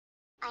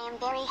I am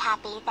very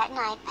happy that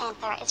Night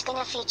Panther is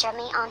gonna feature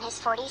me on his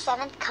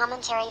 47th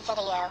commentary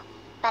video.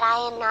 But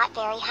I am not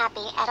very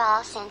happy at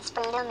all since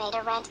Bruno made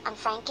a rant on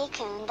Frankie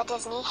Coon the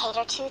Disney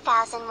Hater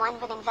 2001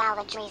 with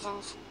invalid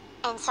reasons.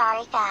 And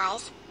sorry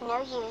guys,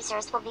 no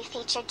users will be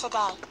featured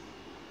today.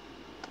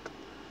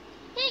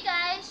 Hey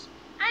guys,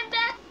 I'm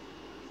back.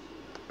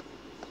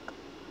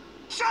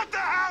 Shut the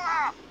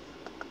hell up!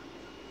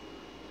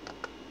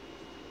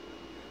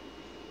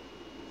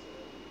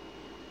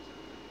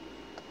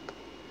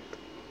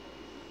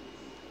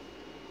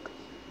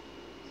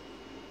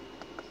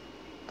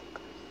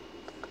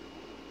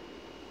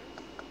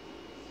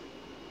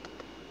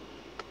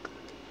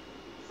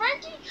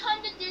 Frankie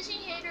Coon the Disney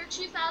Hater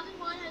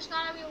 2001 has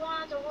gotta be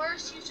one of the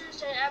worst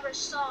users I ever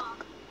saw.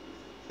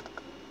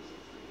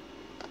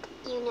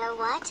 You know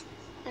what?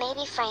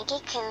 Maybe Frankie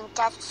Coon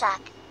does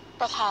suck.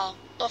 But hey,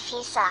 if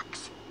he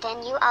sucks,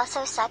 then you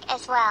also suck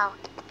as well.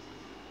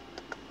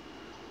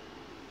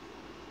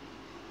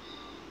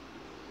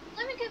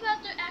 Let me give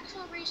out the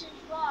actual reasons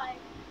why.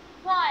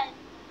 1.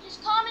 His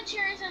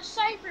commentaries are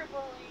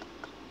cyberbullying.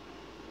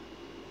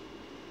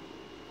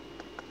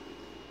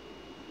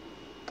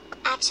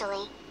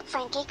 Actually,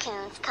 Frankie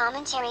Coon's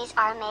commentaries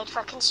are made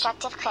for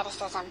constructive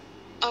criticism.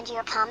 And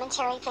your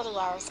commentary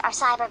videos are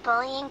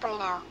cyberbullying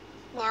Bruno.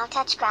 Now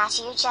touch grass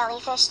you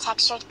jellyfish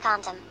textured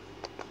condom.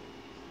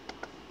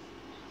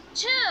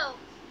 2.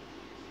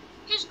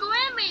 His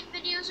grandmate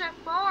videos are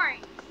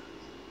boring.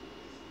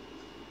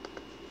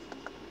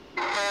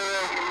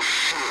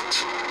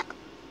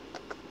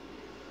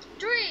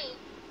 3.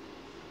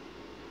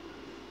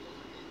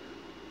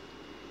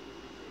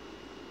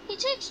 He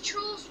takes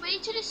trolls way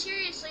too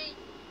seriously.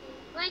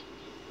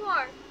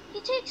 4.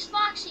 He takes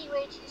Foxy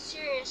way too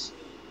seriously.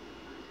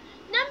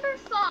 Number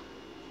 5.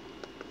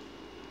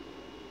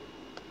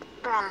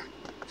 Bruh.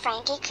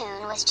 Frankie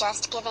Coon was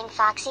just giving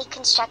Foxy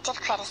constructive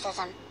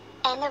criticism.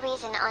 And the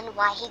reason on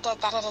why he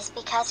did that it is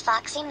because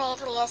Foxy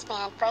made Leah's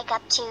band break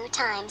up 2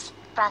 times,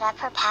 brought up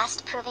her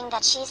past proving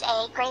that she's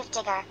a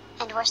gravedigger,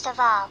 and worst of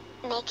all,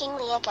 making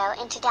Leah go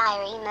into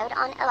diary mode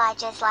on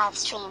Elijah's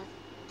livestream.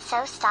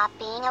 So stop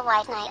being a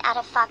white knight out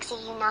of Foxy,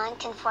 you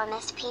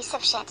non-conformist piece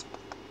of shit.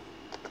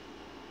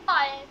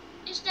 5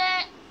 is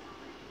that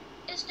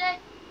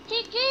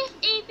he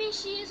gave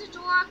ABC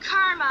Isadora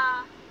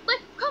karma.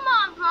 Like, come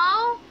on,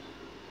 bro.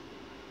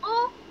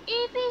 Oh,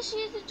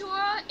 ABC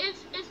Isadora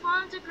is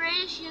one of the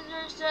greatest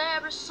users that I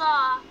ever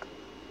saw.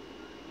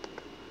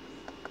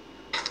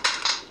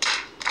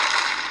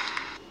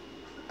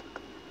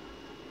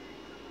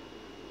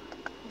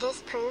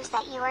 This proves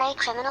that you are a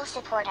criminal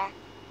supporter.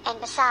 And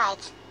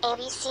besides,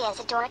 ABC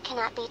Isadora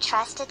cannot be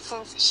trusted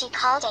since she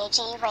called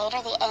AJ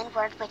Raider the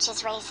N-word, which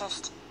is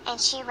racist, and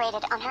she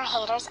rated on her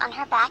haters on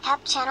her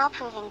backup channel,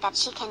 proving that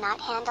she cannot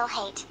handle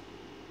hate.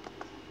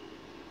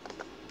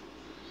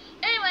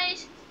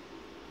 Anyways,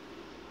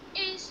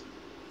 is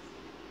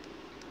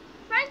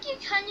Frankie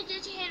Coon the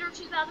Disney Hater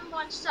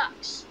 2001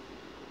 sucks.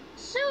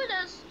 So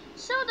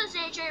does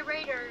AJ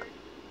Raider.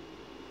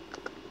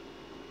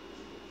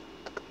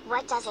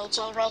 What does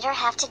AJ Raider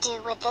have to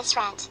do with this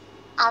rant?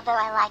 Although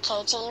I like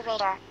AJ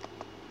Raider.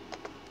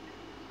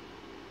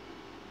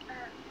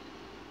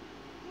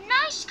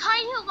 Nice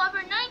Kaiju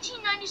Lover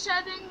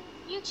 1997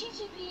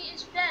 UTCP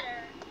is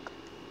better.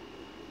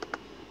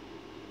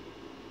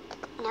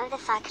 No the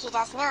fuck he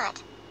does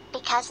not.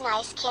 Because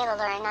Nice Killer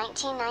in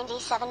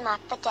 1997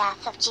 mocked the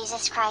death of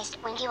Jesus Christ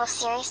when he will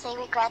seriously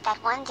regret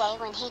that one day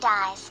when he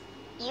dies.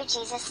 You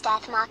Jesus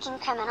death mocking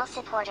criminal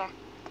supporter.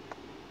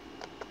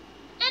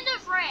 End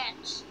of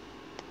rant.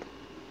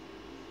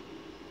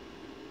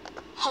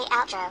 Hey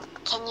outro,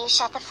 can you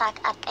shut the fuck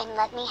up and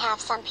let me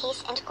have some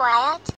peace and quiet?